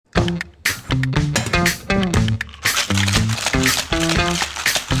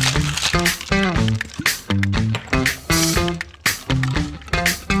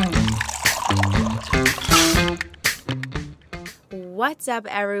What's up,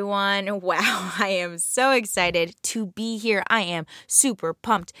 everyone? Wow, I am so excited to be here. I am super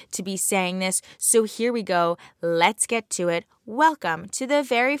pumped to be saying this. So here we go. Let's get to it. Welcome to the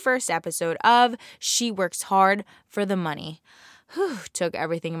very first episode of She Works Hard for the Money. Whew, took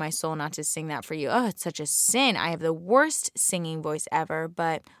everything in my soul not to sing that for you. Oh, it's such a sin. I have the worst singing voice ever,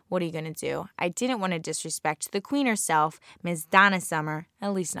 but what are you going to do? I didn't want to disrespect the queen herself, Ms. Donna Summer,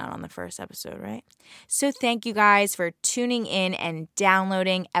 at least not on the first episode, right? So thank you guys for tuning in and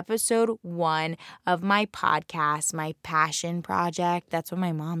downloading episode 1 of my podcast, my passion project. That's what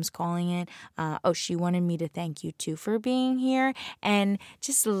my mom's calling it. She wanted me to thank you too for being here and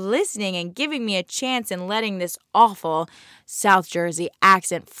just listening and giving me a chance and letting this awful South Jersey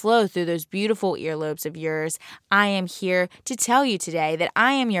accent flow through those beautiful earlobes of yours. I am here to tell you today that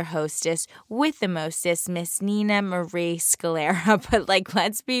I am your hostess with the mostest, Miss Nina Marie Scalera. But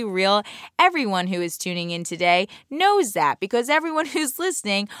let's be real, everyone who is tuning in today knows that because everyone who's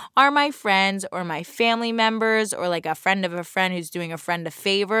listening are my friends or my family members or a friend of a friend who's doing a friend a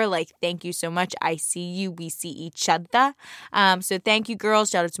favor. Thank you so much. I see you. We see each other. So thank you, girls.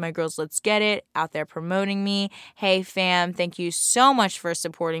 Shout out to my girls. Let's get it out there promoting me. Hey, fam. Thank you so much for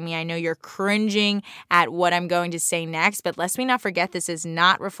supporting me. I know you're cringing at what I'm going to say next, but let's me not forget this does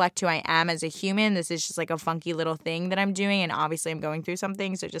not reflect who I am as a human. This is just a funky little thing that I'm doing, and obviously I'm going through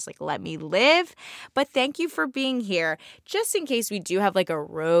something, so just let me live. But thank you for being here. Just in case we do have a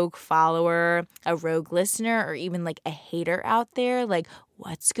rogue follower, a rogue listener, or even a hater out there,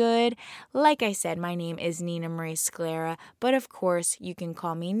 what's good? Like I said, my name is Nina Marie Scalera, but of course, you can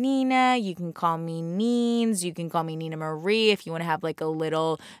call me Nina, you can call me Neens, you can call me Nina Marie if you want to have a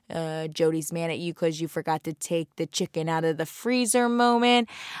little Jody's mad at you because you forgot to take the chicken out of the freezer moment.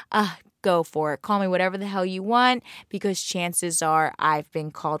 Go for it. Call me whatever the hell you want because chances are I've been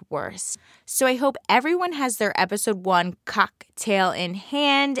called worse. So I hope everyone has their episode 1 cocktail in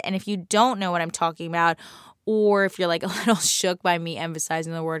hand, and if you don't know what I'm talking about, or if you're a little shook by me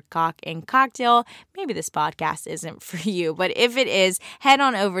emphasizing the word cock and cocktail, maybe this podcast isn't for you. But if it is, head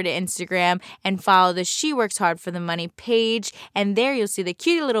on over to Instagram and follow the She Works Hard for the Money page. And there you'll see the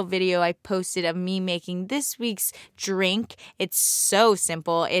cute little video I posted of me making this week's drink. It's so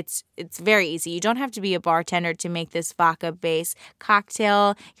simple. It's very easy. You don't have to be a bartender to make this vodka-based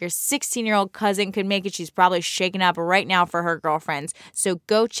cocktail. Your 16-year-old cousin could make it. She's probably shaking up right now for her girlfriends. So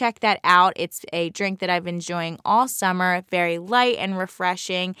go check that out. It's a drink that I've enjoying all summer, very light and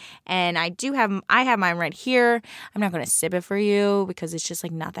refreshing, and I have mine right here. I'm not going to sip it for you because it's just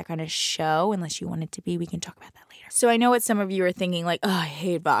not that kind of show unless you want it to be. We can talk about that later. So I know what some of you are thinking, oh, I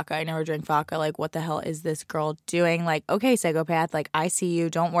hate vodka. I never drink vodka. What the hell is this girl doing? Okay, psychopath, I see you.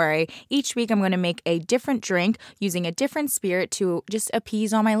 Don't worry. Each week I'm going to make a different drink using a different spirit to just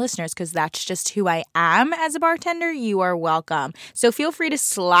appease all my listeners because that's just who I am as a bartender. You are welcome. So feel free to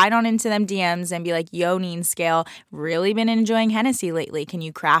slide on into them DMs and be yo, Neen Scale, really been enjoying Hennessy lately. Can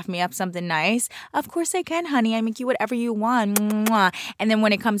you craft me up something nice? Of course I can, honey. I make you whatever you want. Mwah. And then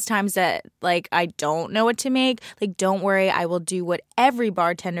when it comes times that I don't know what to make, don't worry. I will do what every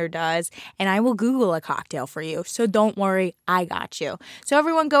bartender does and I will Google a cocktail for you. So don't worry. I got you. So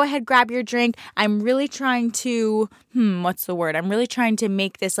everyone go ahead, grab your drink. I'm really trying to, I'm really trying to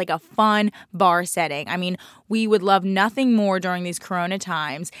make this a fun bar setting. I mean, we would love nothing more during these Corona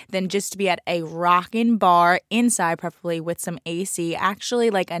times than just to be at a rockin' bar inside, preferably with some AC. Actually,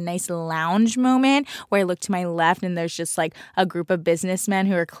 a nice lounge moment where I look to my left and there's just a group of businessmen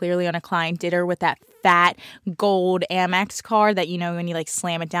who are clearly on a client dinner with that fat gold Amex card that, when you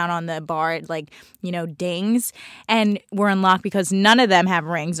slam it down on the bar, it dings. And we're unlocked because none of them have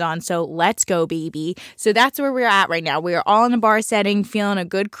rings on. So let's go, baby. So that's where we're at right now. We are all in a bar setting, feeling a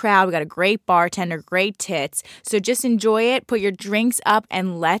good crowd. We got a great bartender, great tits. So just enjoy it, put your drinks up,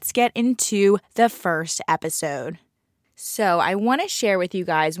 and let's get into the first episode. So I want to share with you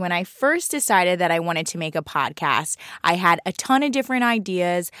guys, when I first decided that I wanted to make a podcast, I had a ton of different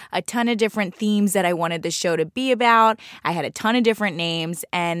ideas, a ton of different themes that I wanted the show to be about. I had a ton of different names.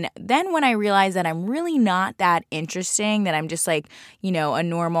 And then when I realized that I'm really not that interesting, that I'm just a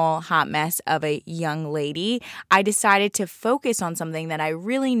normal hot mess of a young lady, I decided to focus on something that I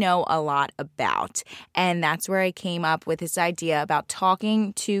really know a lot about. And that's where I came up with this idea about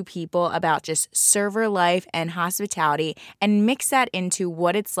talking to people about just server life and hospitality City and mix that into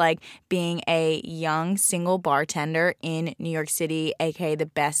what it's like being a young single bartender in New York City, aka the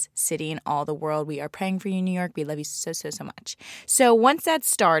best city in all the world. We are praying for you, New York. We love you so, so, so much. So once that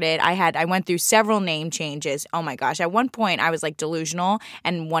started, I went through several name changes. Oh my gosh. At one point, I was like delusional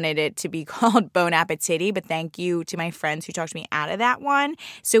and wanted it to be called Bon Appetit, but thank you to my friends who talked me out of that one.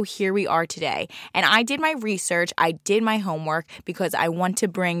 So here we are today. And I did my research. I did my homework because I want to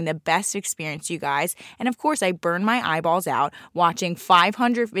bring the best experience to you guys. And of course, I burned my eyeballs out watching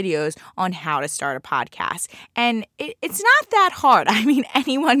 500 videos on how to start a podcast. And it's not that hard. I mean,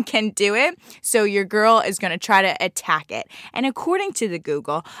 anyone can do it. So your girl is going to try to attack it. And according to the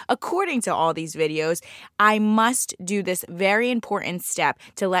Google, according to all these videos, I must do this very important step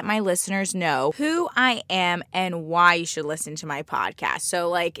to let my listeners know who I am and why you should listen to my podcast.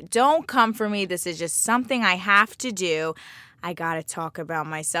 So don't come for me. This is just something I have to do. I gotta talk about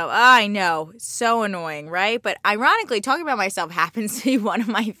myself. I know, so annoying, right? But ironically, talking about myself happens to be one of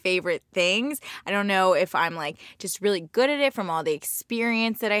my favorite things. I don't know if I'm just really good at it from all the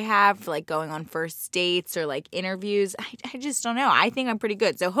experience that I have for going on first dates or interviews. I just don't know. I think I'm pretty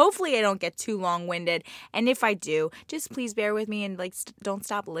good. So hopefully I don't get too long-winded. And if I do, just please bear with me and don't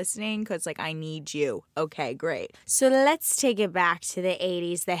stop listening because I need you. Okay, great. So let's take it back to the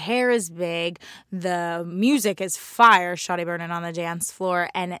 80s. The hair is big. The music is fire. Shawty burning on the dance floor,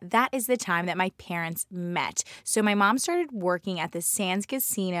 and that is the time that my parents met. So my mom started working at the Sands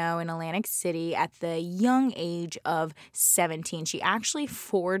Casino in Atlantic City at the young age of 17. She actually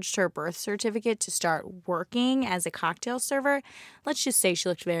forged her birth certificate to start working as a cocktail server. Let's just say she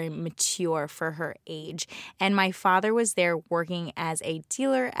looked very mature for her age. And my father was there working as a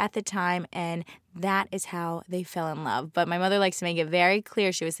dealer at the time, and that is how they fell in love. But my mother likes to make it very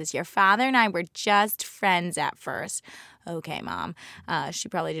clear. She says, your father and I were just friends at first. Okay, Mom. She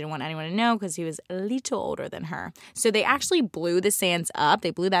probably didn't want anyone to know because he was a little older than her. So they actually blew the Sands up. They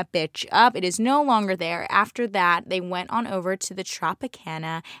blew that bitch up. It is no longer there. After that, they went on over to the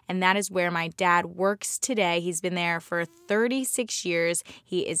Tropicana, and that is where my dad works today. He's been there for 36 years.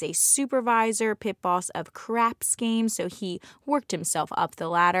 He is a supervisor, pit boss of craps games, so he worked himself up the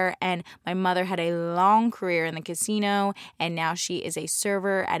ladder. And my mother had a long career in the casino, and now she is a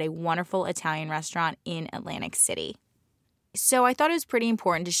server at a wonderful Italian restaurant in Atlantic City. So I thought it was pretty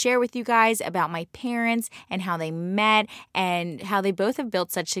important to share with you guys about my parents and how they met and how they both have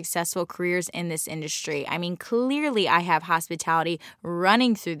built such successful careers in this industry. I mean, clearly I have hospitality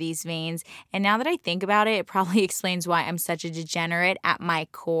running through these veins. And now that I think about it, it probably explains why I'm such a degenerate at my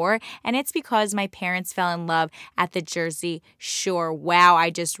core. And it's because my parents fell in love at the Jersey Shore. Wow, I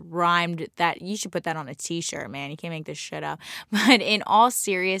just rhymed that. You should put that on a t-shirt, man. You can't make this shit up. But in all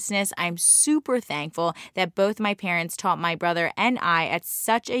seriousness, I'm super thankful that both my parents taught my brother and I at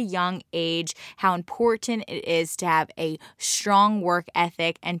such a young age how important it is to have a strong work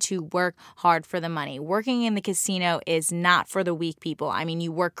ethic and to work hard for the money. Working in the casino is not for the weak people. I mean,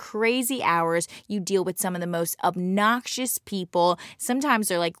 you work crazy hours. You deal with some of the most obnoxious people. Sometimes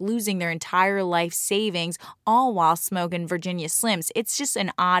they're losing their entire life savings all while smoking Virginia Slims. It's just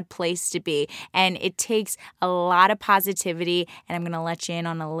an odd place to be. And it takes a lot of positivity. And I'm going to let you in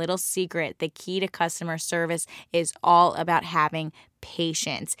on a little secret. The key to customer service is all about having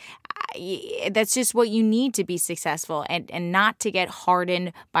patience. That's just what you need to be successful and not to get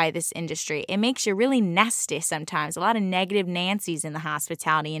hardened by this industry. It makes you really nasty sometimes. A lot of negative Nancys in the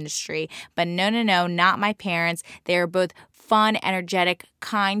hospitality industry. But no, not my parents. They are both fun, energetic,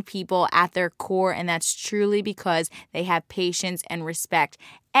 kind people at their core, and that's truly because they have patience and respect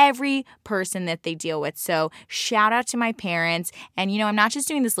every person that they deal with. So shout out to my parents. And, I'm not just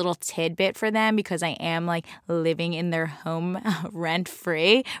doing this little tidbit for them because I am living in their home rent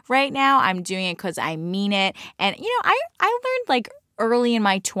free right now. I'm doing it because I mean it. And, I learned early in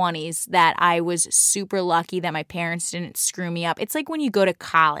my 20s that I was super lucky that my parents didn't screw me up. It's like when you go to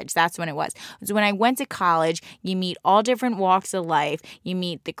college. That's when it was. So when I went to college, you meet all different walks of life. You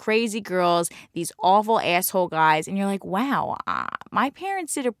meet the crazy girls, these awful asshole guys, and you're like, wow, my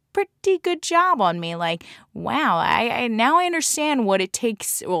parents did a pretty good job on me. Wow, I now I understand what it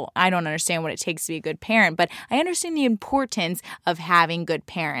takes. Well, I don't understand what it takes to be a good parent, but I understand the importance of having good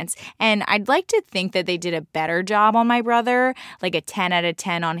parents. And I'd like to think that they did a better job on my brother, a 10 out of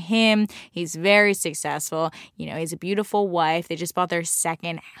 10 on him. He's very successful. He's a beautiful wife. They just bought their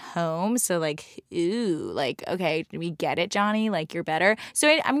second home. So okay, we get it, Johnny. You're better.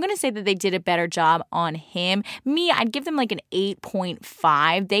 So I'm going to say that they did a better job on him. Me, I'd give them an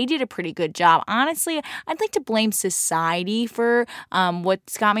 8.5. They they did a pretty good job. Honestly, I'd like to blame society for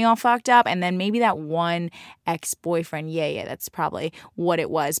what's got me all fucked up, and then maybe that one ex-boyfriend. Yeah, that's probably what it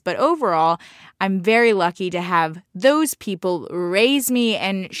was. But overall, I'm very lucky to have those people raise me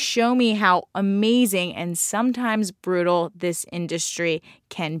and show me how amazing and sometimes brutal this industry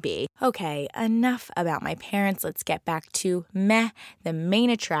can be. Okay, enough about my parents. Let's get back to the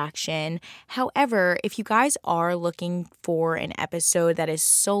main attraction. However, if you guys are looking for an episode that is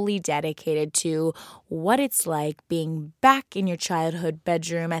solely dedicated to what it's like being back in your childhood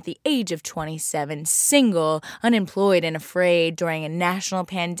bedroom at the age of 27, single, unemployed, and afraid during a national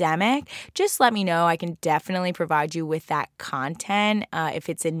pandemic, just let me know. I can definitely provide you with that content. If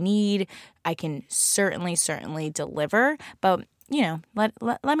it's a need, I can certainly deliver. But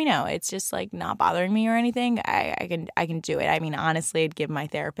let me know. It's just like not bothering me or anything. I can do it. I mean, honestly, I'd give my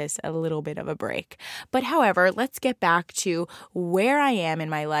therapist a little bit of a break. But however, let's get back to where I am in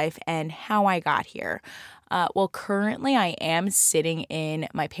my life and how I got here. Well, currently I am sitting in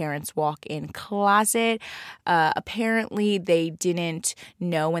my parents' walk-in closet. Apparently, they didn't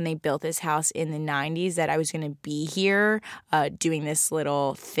know when they built this house in the 90s that I was going to be here doing this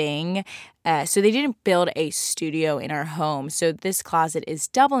little thing. So they didn't build a studio in our home. So this closet is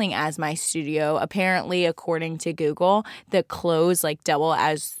doubling as my studio. Apparently, according to Google, the clothes double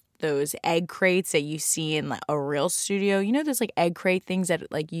as those egg crates that you see in a real studio. You know those egg crate things that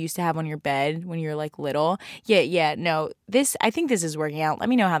you used to have on your bed when you're little? Yeah, no. I think this is working out. Let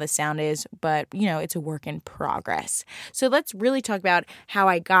me know how the sound is, but it's a work in progress. So let's really talk about how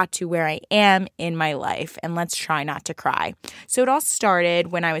I got to where I am in my life, and let's try not to cry. So it all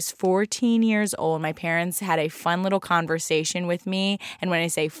started when I was 14 years old. My parents had a fun little conversation with me, and when I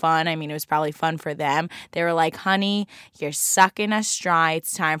say fun, I mean it was probably fun for them. They were like, "Honey, you're sucking us dry.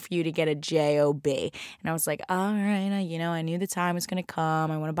 It's time for you to get a job." And I was like, all right, I knew the time was going to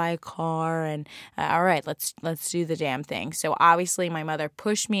come. I want to buy a car, and all right, let's do the damn thing. So obviously my mother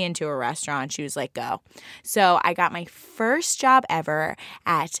pushed me into a restaurant. She was like, go. So I got my first job ever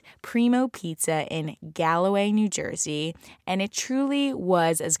at Primo Pizza in Galloway, New Jersey, and it truly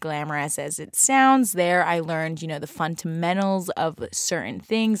was as glamorous as it sounds. There I learned, the fundamentals of certain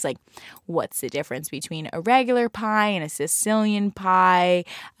things, like what's the difference between a regular pie and a Sicilian pie,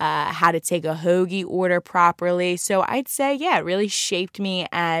 how to take a hoagie order properly. So I'd say, yeah, it really shaped me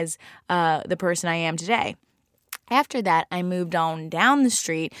as the person I am today. After that, I moved on down the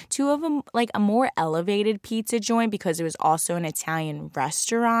street to a more elevated pizza joint because it was also an Italian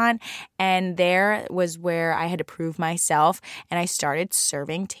restaurant. And there was where I had to prove myself, and I started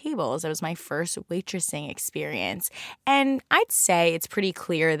serving tables. That was my first waitressing experience. And I'd say it's pretty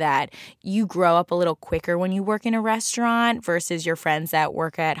clear that you grow up a little quicker when you work in a restaurant versus your friends that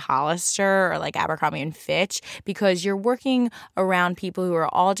work at Hollister or Abercrombie and Fitch, because you're working around people who are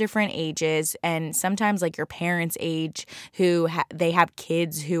all different ages, and sometimes your parents' age who they have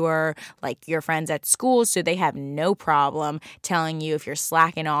kids who are your friends at school, so they have no problem telling you if you're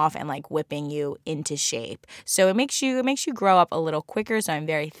slacking off and whipping you into shape. So it makes you grow up a little quicker, so I'm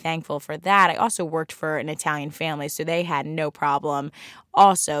very thankful for that. I also worked for an Italian family, so they had no problem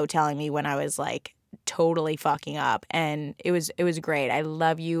also telling me when I was totally fucking up, and it was great. I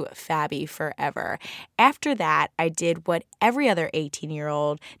love you, Fabi, forever. After that, I did what every other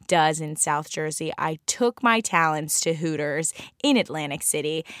 18-year-old does in South Jersey. I took my talents to Hooters in Atlantic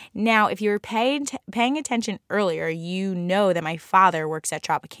City. Now, if you were paying attention earlier, you know that my father works at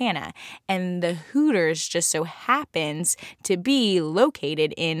Tropicana, and the Hooters just so happens to be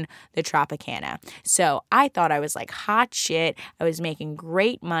located in the Tropicana. So I thought I was hot shit. I was making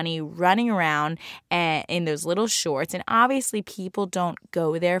great money running around in those little shorts, and obviously people don't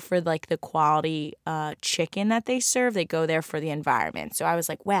go there for the quality chicken that they serve. They go there for the environment. So I was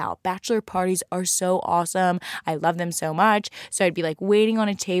like, wow, bachelor parties are so awesome. I love them so much. So I'd be waiting on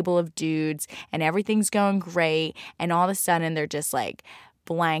a table of dudes, and everything's going great, and all of a sudden they're just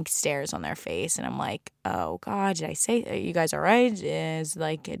blank stares on their face, and I'm like, oh God, did I say, are you guys all right? Did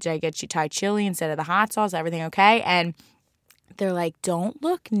I get you Thai chili instead of the hot sauce? Everything okay? And they're like, don't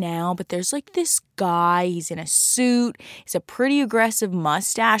look now, but there's this guy, he's in a suit, he's a pretty aggressive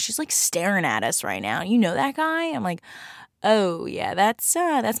mustache, he's staring at us right now. You know that guy? I'm like, oh yeah, that's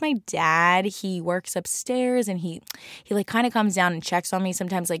my dad. He works upstairs, and he kind of comes down and checks on me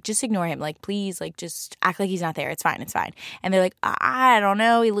sometimes. Just ignore him. Please, just act like he's not there. It's fine. And they're like, I don't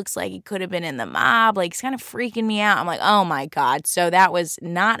know. He looks like he could have been in the mob. It's kind of freaking me out. I'm like, oh my God. So that was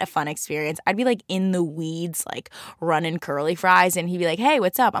not a fun experience. I'd be in the weeds, running curly fries, and he'd be like, hey,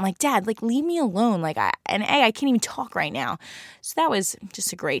 what's up? I'm like, Dad, leave me alone. I can't even talk right now. So that was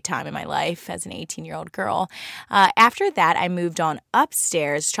just a great time in my life as an 18-year-old girl. After that, that, I moved on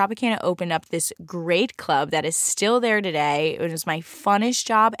upstairs. Tropicana opened up this great club that is still there today. It was my funnest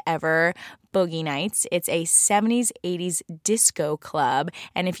job ever. Boogie Nights. It's a 70s, 80s disco club.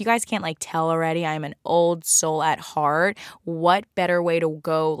 And if you guys can't tell already, I'm an old soul at heart. What better way to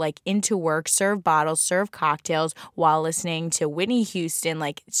go into work, serve bottles, serve cocktails while listening to Whitney Houston?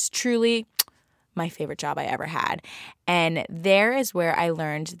 It's truly my favorite job I ever had. And there is where I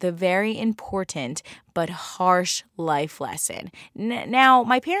learned the very important but harsh life lesson. Now,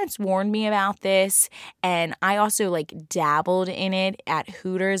 my parents warned me about this, and I also dabbled in it at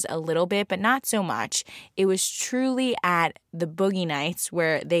Hooters a little bit, but not so much. It was truly at the Boogie Nights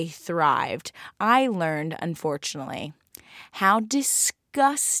where they thrived. I learned, unfortunately, how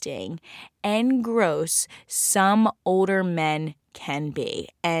disgusting and gross some older men can be.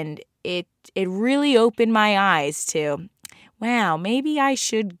 And it really opened my eyes to, wow, maybe I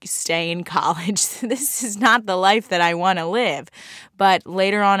should stay in college. This is not the life that I want to live. But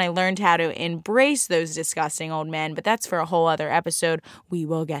later on, I learned how to embrace those disgusting old men. But that's for a whole other episode. We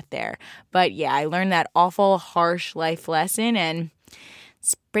will get there. But yeah, I learned that awful, harsh life lesson, and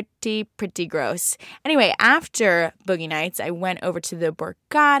it's pretty gross. Anyway, after Boogie Nights, I went over to the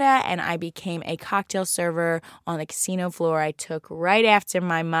Borgata and I became a cocktail server on the casino floor. I took right after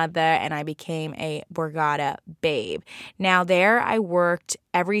my mother and I became a Borgata babe. Now there I worked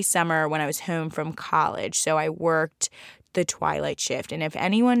every summer when I was home from college. So I worked the twilight shift. And if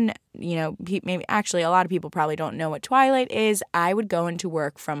anyone, maybe actually a lot of people probably don't know what twilight is, I would go into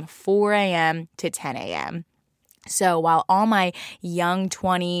work from 4 a.m. to 10 a.m. So while all my young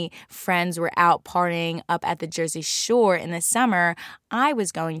 20 friends were out partying up at the Jersey Shore in the summer, I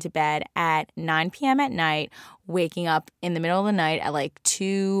was going to bed at 9 p.m. at night, waking up in the middle of the night at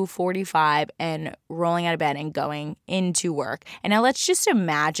 2:45 and rolling out of bed and going into work. And now let's just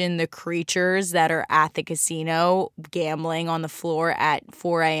imagine the creatures that are at the casino gambling on the floor at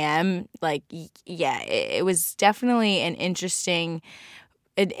 4 a.m. It was definitely an interesting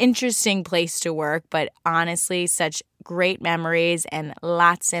place to work, but honestly, such great memories and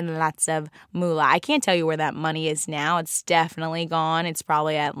lots of moolah. I can't tell you where that money is now. It's definitely gone. It's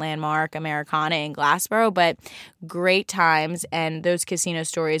probably at Landmark Americana in Glassboro, but great times, and those casino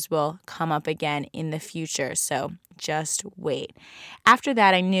stories will come up again in the future. So just wait. After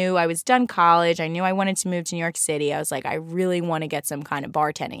that, I knew I was done college. I knew I wanted to move to New York City. I was like, I really want to get some kind of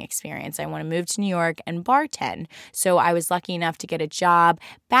bartending experience. I want to move to New York and bartend. So I was lucky enough to get a job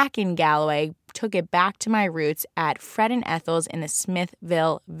back in Galloway, took it back to my roots at Fred and Ethel's in the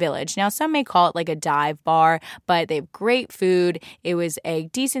Smithville Village. Now, some may call it a dive bar, but they have great food. It was a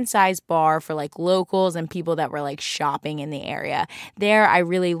decent-sized bar for locals and people that were shopping in the area. There, I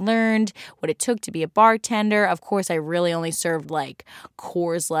really learned what it took to be a bartender. Of course, I really only served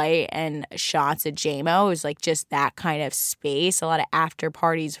Coors Light and shots of JMO. It was just that kind of space. A lot of after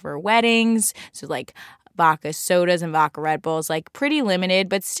parties for weddings. So vodka sodas and vodka Red Bulls, pretty limited,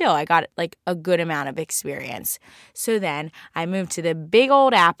 but still I got a good amount of experience. So then I moved to the Big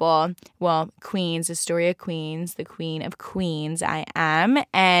Old Apple, Queens, Astoria, Queens, the Queen of Queens I am,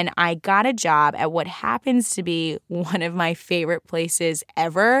 and I got a job at what happens to be one of my favorite places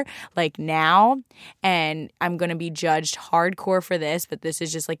ever, now, and I'm going to be judged hardcore for this, but this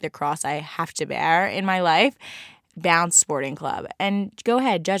is just the cross I have to bear in my life. Bounce Sporting Club. And go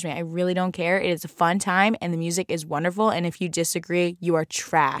ahead, judge me. I really don't care. It is a fun time and the music is wonderful. And if you disagree, you are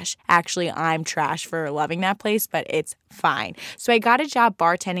trash. Actually, I'm trash for loving that place, but it's fine. So I got a job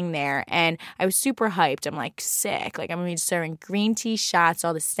bartending there and I was super hyped. I'm sick. I'm going to be serving green tea shots,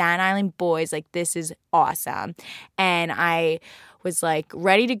 all the Staten Island boys. This is awesome. And I was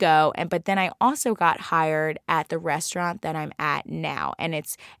ready to go, but then I also got hired at the restaurant that I'm at now, and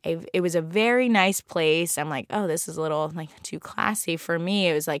it was a very nice place. I'm oh, this is a little too classy for me.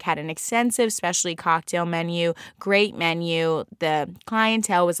 It was had an extensive specialty cocktail menu, great menu. The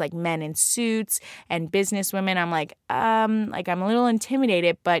clientele was men in suits and business women. I'm I'm a little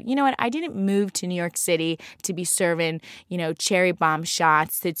intimidated, but you know what? I didn't move to New York City to be serving cherry bomb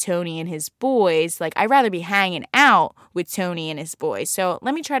shots to Tony and his boys. I'd rather be hanging out with Tony and his boys. So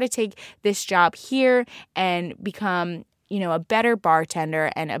let me try to take this job here and become, a better bartender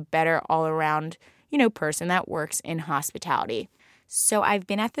and a better all-around, person that works in hospitality. So I've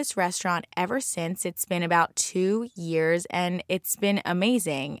been at this restaurant ever since. It's been about 2 years and it's been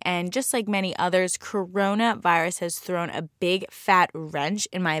amazing. And just like many others, coronavirus has thrown a big fat wrench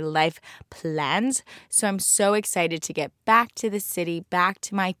in my life plans. So I'm so excited to get back to the city, back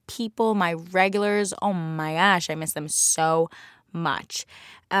to my people, my regulars. Oh my gosh, I miss them so much.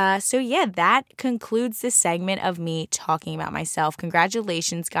 So yeah, that concludes this segment of me talking about myself.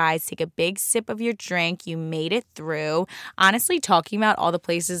 Congratulations, guys. Take a big sip of your drink. You made it through. Honestly, talking about all the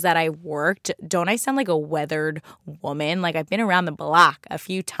places that I worked, don't I sound like a weathered woman? Like I've been around the block a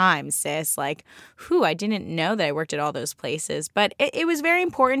few times, sis. Like, I didn't know that I worked at all those places. But it was very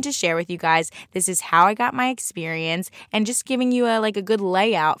important to share with you guys. This is how I got my experience and just giving you a good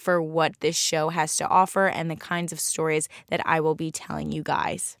layout for what this show has to offer and the kinds of stories that I will be telling you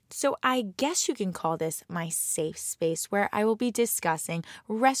guys. So I guess you can call this my safe space where I will be discussing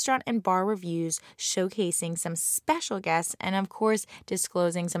restaurant and bar reviews, showcasing some special guests, and of course,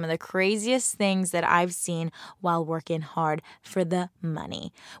 disclosing some of the craziest things that I've seen while working hard for the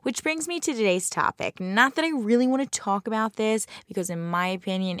money. Which brings me to today's topic. Not that I really want to talk about this because in my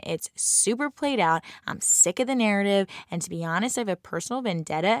opinion, it's super played out. I'm sick of the narrative. And to be honest, I have a personal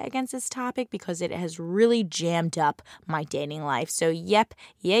vendetta against this topic because it has really jammed up my dating life. So yep,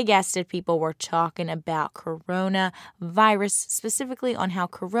 you guessed it, people, we're talking about coronavirus, specifically on how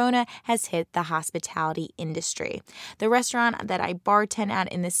corona has hit the hospitality industry. The restaurant that I bartend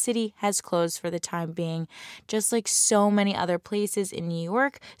at in the city has closed for the time being, just like so many other places in New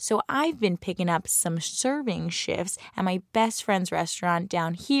York. So I've been picking up some serving shifts at my best friend's restaurant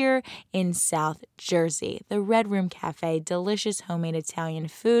down here in South Jersey, the Red Room Cafe. Delicious homemade Italian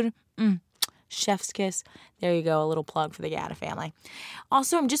food. Chef's kiss. There you go, a little plug for the Gatta family.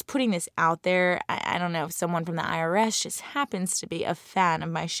 Also, I'm just putting this out there. I don't know if someone from the IRS just happens to be a fan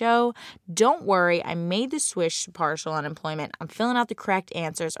of my show. Don't worry, I made the switch to partial unemployment. I'm filling out the correct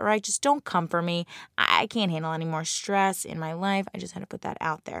answers. All right, just don't come for me. I can't handle any more stress in my life. I just had to put that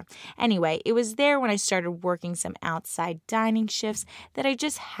out there. Anyway, it was there when I started working some outside dining shifts that I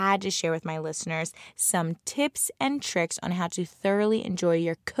just had to share with my listeners some tips and tricks on how to thoroughly enjoy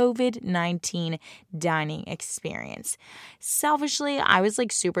your COVID-19 dining experience. Selfishly, I was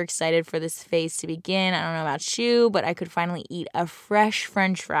super excited for this phase to begin. I don't know about you, but I could finally eat a fresh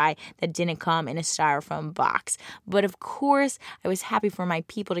French fry that didn't come in a styrofoam box. But of course, I was happy for my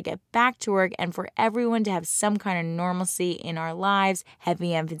people to get back to work and for everyone to have some kind of normalcy in our lives.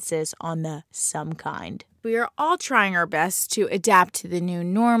 Heavy emphasis on the some kind. We are all trying our best to adapt to the new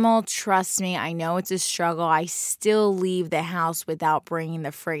normal. Trust me, I know it's a struggle. I still leave the house without bringing the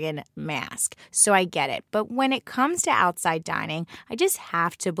friggin' mask. So I get it. But when it comes to outside dining, I just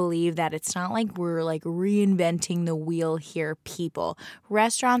have to believe that it's not like we're reinventing the wheel here, people.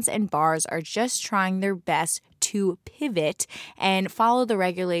 Restaurants and bars are just trying their best to pivot and follow the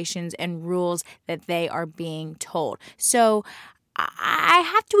regulations and rules that they are being told. So I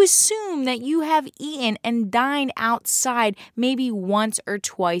have to assume that you have eaten and dined outside maybe once or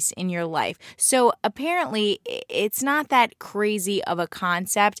twice in your life. So apparently it's not that crazy of a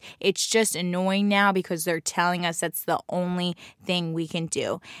concept. It's just annoying now because they're telling us that's the only thing we can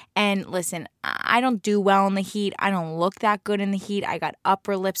do. And listen, I don't do well in the heat. I don't look that good in the heat. I got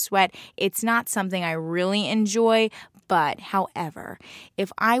upper lip sweat. It's not something I really enjoy. But however,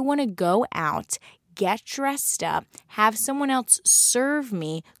 if I want to go out, get dressed up, have someone else serve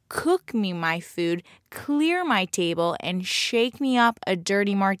me, cook me my food, clear my table, and shake me up a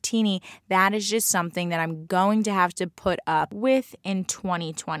dirty martini, that is just something that I'm going to have to put up with in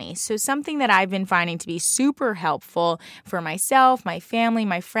 2020. So something that I've been finding to be super helpful for myself, my family,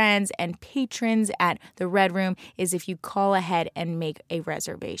 my friends, and patrons at the Red Room is if you call ahead and make a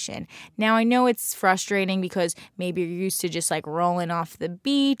reservation. Now, I know it's frustrating because maybe you're used to just rolling off the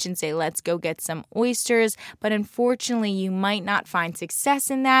beach and say, let's go get some oysters, but unfortunately, you might not find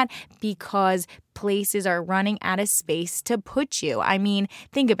success in that because places are running out of space to put you. I mean,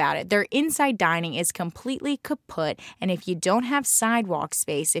 think about it. Their inside dining is completely kaput, and if you don't have sidewalk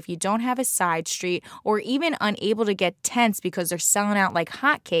space, if you don't have a side street, or even unable to get tents because they're selling out like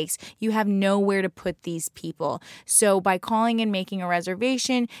hotcakes, you have nowhere to put these people. So by calling and making a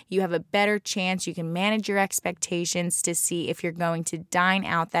reservation, you have a better chance. You can manage your expectations to see if you're going to dine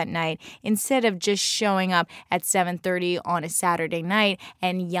out that night instead of just showing up at 7:30 on a Saturday night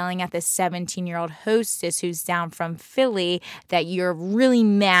and yelling at the 17-year-old hostess who's down from Philly that you're really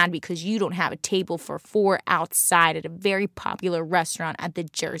mad because you don't have a table for 4 outside at a very popular restaurant at the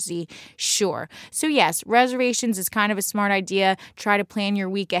Jersey Shore. So yes, reservations is kind of a smart idea. Try to plan your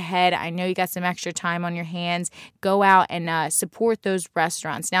week ahead. I know you got some extra time on your hands. Go out and support those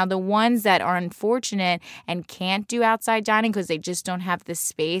restaurants. Now, the ones that are unfortunate and can't do outside dining because they just don't have the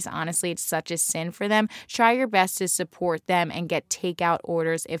space, honestly, it's such a sin for them. Try your best to support them and get takeout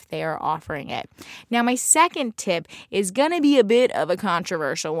orders if they are offering it. Now, my second tip is going to be a bit of a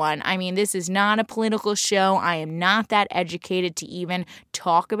controversial one. I mean, this is not a political show. I am not that educated to even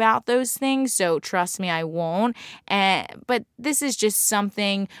talk about those things, so trust me, I won't. But this is just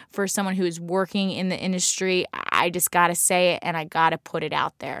something for someone who is working in the industry. I just got to say it, and I got to put it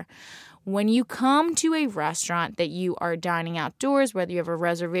out there. When you come to a restaurant that you are dining outdoors, whether you have a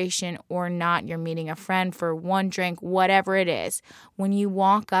reservation or not, you're meeting a friend for one drink, whatever it is, when you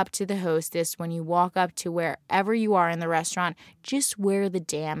walk up to the hostess, when you walk up to wherever you are in the restaurant, just wear the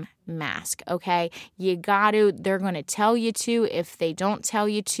damn mask, okay? You got to. They're going to tell you to. If they don't tell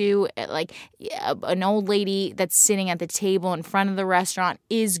you to, like an old lady that's sitting at the table in front of the restaurant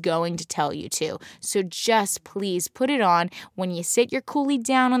is going to tell you to. So just please put it on. When you sit your coolie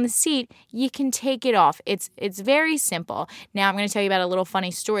down on the seat, you can take it off. It's very simple. Now I'm going to tell you about a little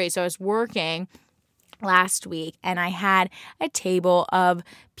funny story. So I was working last week and I had a table of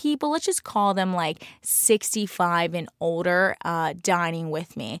people, let's just call them like 65 and older, dining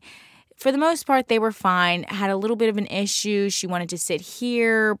with me. For the most part, they were fine. Had a little bit of an issue. She wanted to sit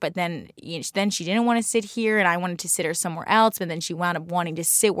here, but then she didn't want to sit here, and I wanted to sit her somewhere else, but then she wound up wanting to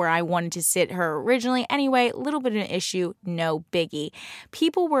sit where I wanted to sit her originally. Anyway, a little bit of an issue, no biggie.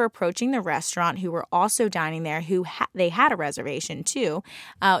 People were approaching the restaurant who were also dining there, who they had a reservation too.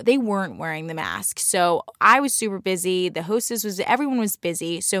 They weren't wearing the mask. So I was super busy. The hostess everyone was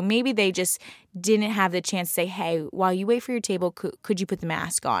busy. So maybe they just didn't have the chance to say, hey, while you wait for your table, could you put the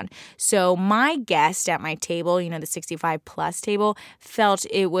mask on? So my guest at my table, the 65 plus table, felt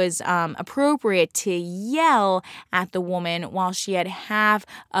it was appropriate to yell at the woman while she had half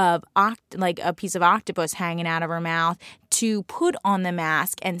of a piece of octopus hanging out of her mouth to put on the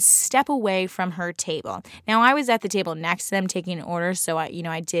mask and step away from her table. Now, I was at the table next to them taking an order, so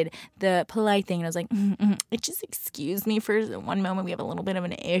I did the polite thing, and I was like, just excuse me for one moment. We have a little bit of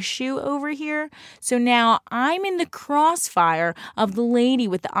an issue over here. So now I'm in the crossfire of the lady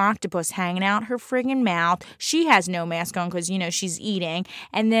with the octopus hanging out her friggin' mouth. She has no mask on because, she's eating.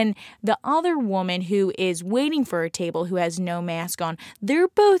 And then the other woman who is waiting for her table who has no mask on, they're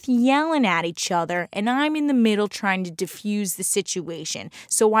both yelling at each other, and I'm in the middle trying to diffuse the situation.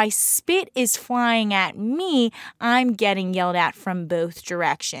 So while spit is flying at me, I'm getting yelled at from both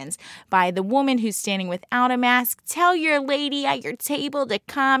directions by the woman who's standing without a mask. Tell your lady at your table to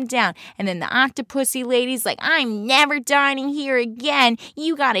calm down. And then the octopusy lady's like, I'm never dining here again.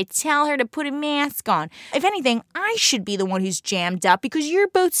 You gotta tell her to put a mask on. If anything, I should be the one who's jammed up because you're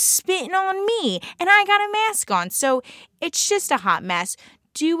both spitting on me and I got a mask on. So it's just a hot mess.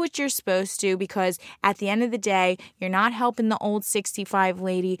 Do what you're supposed to, because at the end of the day, you're not helping the old 65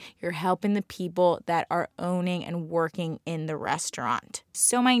 lady. You're helping the people that are owning and working in the restaurant.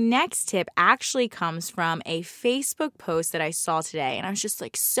 So my next tip actually comes from a Facebook post that I saw today, and I was just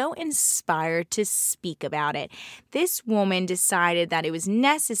so inspired to speak about it. This woman decided that it was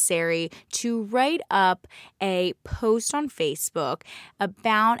necessary to write up a post on Facebook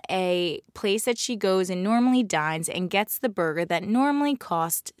about a place that she goes and normally dines and gets the burger that normally costs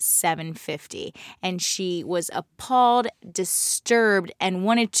 $7.50, and she was appalled, disturbed, and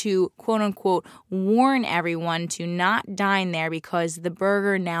wanted to quote unquote warn everyone to not dine there because the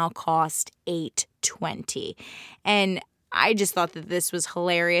burger now cost $8.20. And I just thought that this was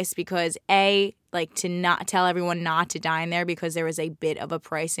hilarious because to not tell everyone not to dine there because there was a bit of a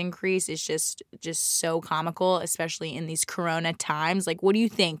price increase is just so comical, especially in these corona times. What do you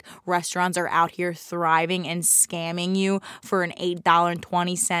think? Restaurants are out here thriving and scamming you for an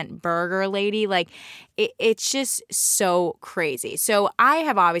 $8.20 burger, lady? It's just so crazy. So I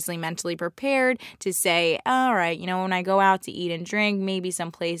have obviously mentally prepared to say, all right, when I go out to eat and drink, maybe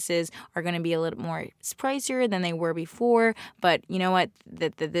some places are going to be a little more pricier than they were before. But you know what?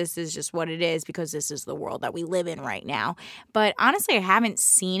 This is just what it is because this is the world that we live in right now. But honestly, I haven't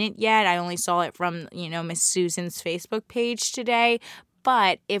seen it yet. I only saw it from, Miss Susan's Facebook page today.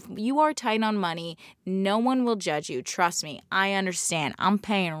 But if you are tight on money, no one will judge you. Trust me, I understand. I'm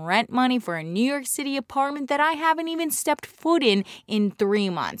paying rent money for a New York City apartment that I haven't even stepped foot in 3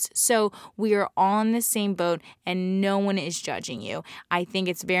 months. So we are all in the same boat and no one is judging you. I think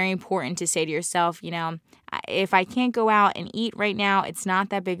it's very important to say to yourself, if I can't go out and eat right now, it's not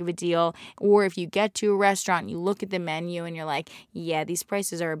that big of a deal. Or if you get to a restaurant and you look at the menu and you're like, yeah, these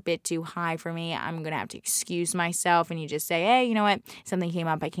prices are a bit too high for me, I'm going to have to excuse myself. And you just say, hey, you know what? Something came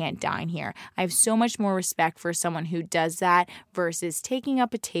up. I can't dine here. I have so much more respect for someone who does that versus taking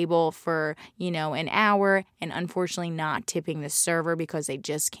up a table for, an hour and unfortunately not tipping the server because they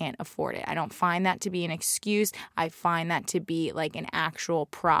just can't afford it. I don't find that to be an excuse. I find that to be an actual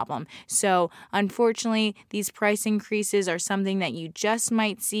problem. So unfortunately, these price increases are something that you just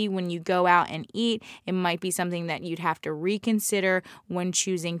might see when you go out and eat. It might be something that you'd have to reconsider when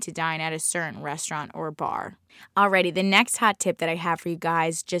choosing to dine at a certain restaurant or bar. Alrighty, the next hot tip that I have for you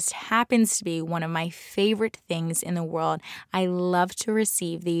guys just happens to be one of my favorite things in the world. I love to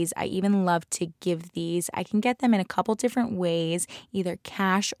receive these. I even love to give these. I can get them in a couple different ways, either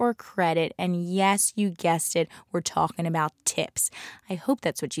cash or credit. And yes, you guessed it, we're talking about tips. I hope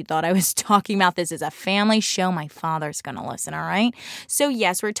that's what you thought I was talking about. This is a family show. My father's going to listen, all right? So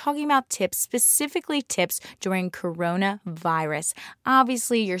yes, we're talking about tips, specifically tips during coronavirus.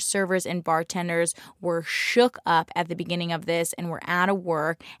 Obviously, your servers and bartenders were shook up at the beginning of this and were out of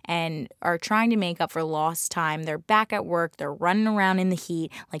work and are trying to make up for lost time. They're back at work. They're running around in the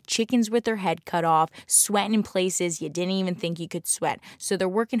heat like chickens with their head cut off, sweating in places you didn't even think you could sweat. So they're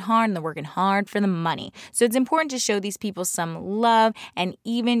working hard and they're working hard for the money. So it's important to show these people some love and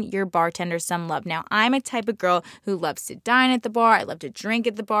even your bartender some love. Now, I'm a type of girl who loves to dine at the bar. I love to drink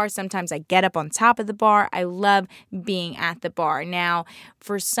at the bar. Sometimes I get up on top of the bar. I love being at the bar. Now,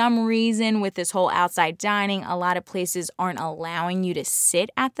 for some reason with this whole outside dining, a lot of places aren't allowing you to sit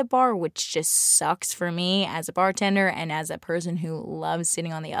at the bar, which just sucks for me as a bartender and as a person who loves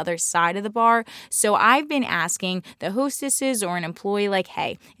sitting on the other side of the bar. So I've been asking the hostesses or an employee like,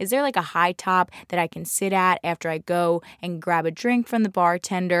 hey, is there like a high top that I can sit at after I go and grab a drink from the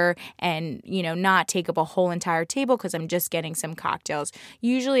bartender and, not take up a whole entire table because I'm just getting some cocktails.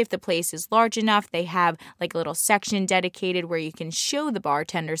 Usually if the place is large enough, they have like a little section dedicated where you can show the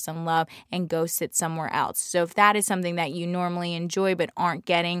bartender some love and go sit somewhere else. So if that is something that you normally enjoy but aren't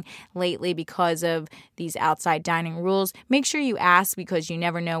getting lately because of these outside dining rules, make sure you ask because you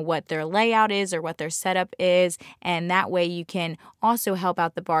never know what their layout is or what their setup is. And that way you can also help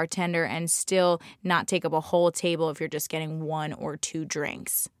out the bartender and still not take up a whole table if you're just getting 1 or 2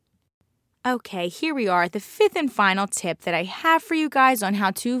 drinks. Okay, here we are, the 5th and final tip that I have for you guys on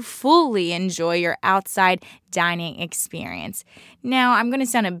how to fully enjoy your outside dining experience. Now, I'm going to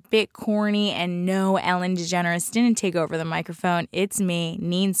sound a bit corny, and no, Ellen DeGeneres didn't take over the microphone. It's me,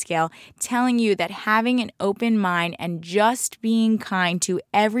 Neen Scale, telling you that having an open mind and just being kind to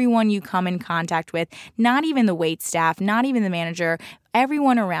everyone you come in contact with, not even the wait staff, not even the manager,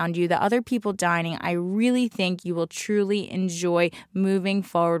 everyone around you, the other people dining, I really think you will truly enjoy moving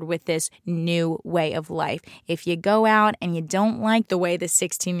forward with this new way of life. If you go out and you don't like the way the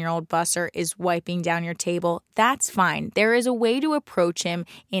 16-year-old busser is wiping down your table, that's fine. There is a way to approach him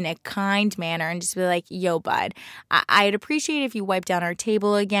in a kind manner and just be like, yo, bud, I'd appreciate if you wipe down our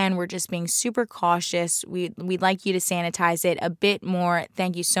table again. We're just being super cautious. We'd like you to sanitize it a bit more.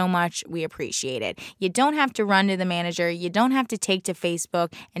 Thank you so much. We appreciate it. You don't have to run to the manager. You don't have to take to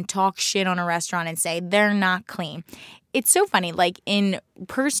Facebook and talk shit on a restaurant and say they're not clean. It's so funny, like in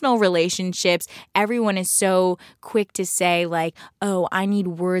personal relationships, everyone is so quick to say like, oh, I need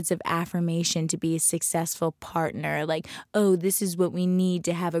words of affirmation to be a successful partner. Like, oh, this is what we need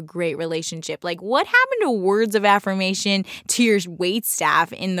to have a great relationship. Like, what happened to words of affirmation to your wait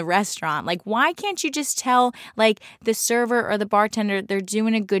staff in the restaurant? Like, why can't you just tell like the server or the bartender they're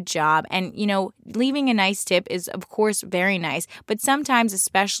doing a good job? And, leaving a nice tip is of course very nice, but sometimes,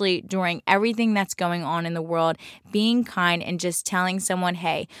 especially during everything that's going on in the world, being kind and just telling someone,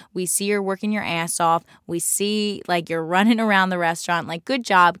 hey, we see you're working your ass off. We see like you're running around the restaurant. Like, good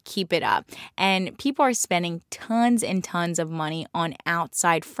job. Keep it up. And people are spending tons and tons of money on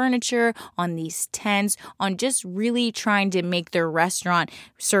outside furniture, on these tents, on just really trying to make their restaurant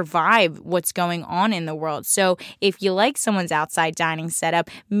survive what's going on in the world. So if you like someone's outside dining setup,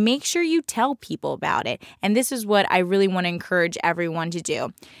 make sure you tell people about it. And this is what I really want to encourage everyone to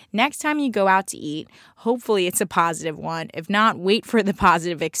do. Next time you go out to eat, hopefully it's a positive one. If not, wait for the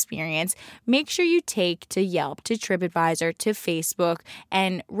positive experience. Make sure you take to Yelp, to TripAdvisor, to Facebook,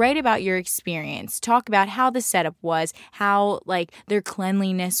 and write about your experience. Talk about how the setup was, how like their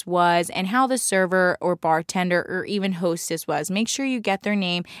cleanliness was, and how the server or bartender or even hostess was. Make sure you get their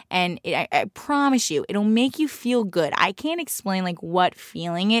name, and I promise you, it'll make you feel good. I can't explain like what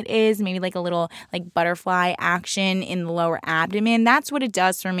feeling it is. Maybe like a little like butterfly action in the lower abdomen. That's what it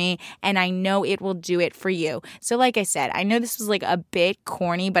does for me, and I know it will do it for you. So like I said, I know this was like a bit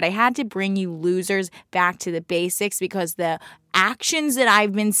corny, but I had to bring you losers back to the basics because the actions that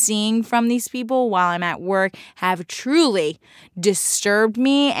I've been seeing from these people while I'm at work have truly disturbed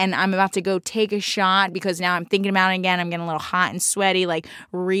me, and I'm about to go take a shot because now I'm thinking about it again. I'm getting a little hot and sweaty, like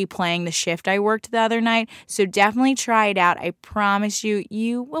replaying the shift I worked the other night. So definitely try it out. I promise you,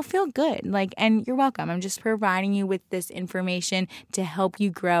 you will feel good. And you're welcome. I'm just providing you with this information to help you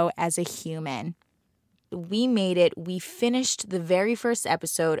grow as a human. we made it. We finished the very first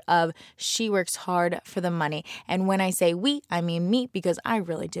episode of She Works Hard for the Money. And when I say we, I mean me, because I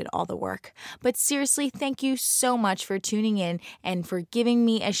really did all the work. But seriously, thank you so much for tuning in and for giving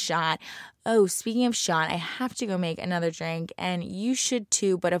me a shot. Oh, speaking of shot, I have to go make another drink, and you should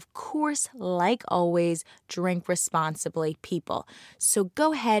too. But of course, like always, drink responsibly, people. So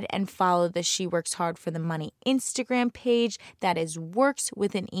go ahead and follow the She Works Hard for the Money Instagram page. That is works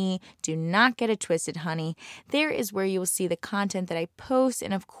with an E. Do not get it twisted, honey. There is where you will see the content that I post,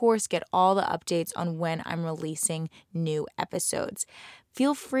 and of course, get all the updates on when I'm releasing new episodes.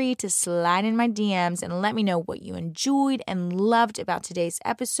 Feel free to slide in my DMs and let me know what you enjoyed and loved about today's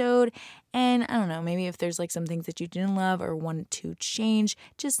episode. And I don't know, maybe if there's like some things that you didn't love or wanted to change,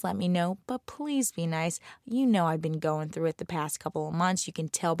 just let me know. But please be nice. You know I've been going through it the past couple of months. You can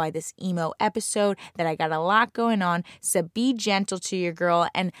tell by this emo episode that I got a lot going on. So be gentle to your girl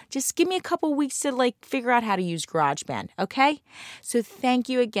and just give me a couple weeks to like figure out how to use GarageBand, okay? So thank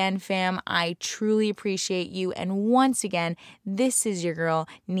you again, fam. I truly appreciate you. And once again, this is your girl,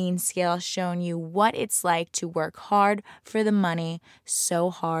 Neen Scale, showing you what it's like to work hard for the money, so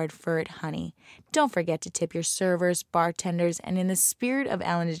hard for it, honey. Don't forget to tip your servers, bartenders, and in the spirit of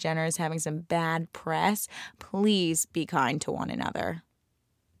Ellen DeGeneres having some bad press, please be kind to one another.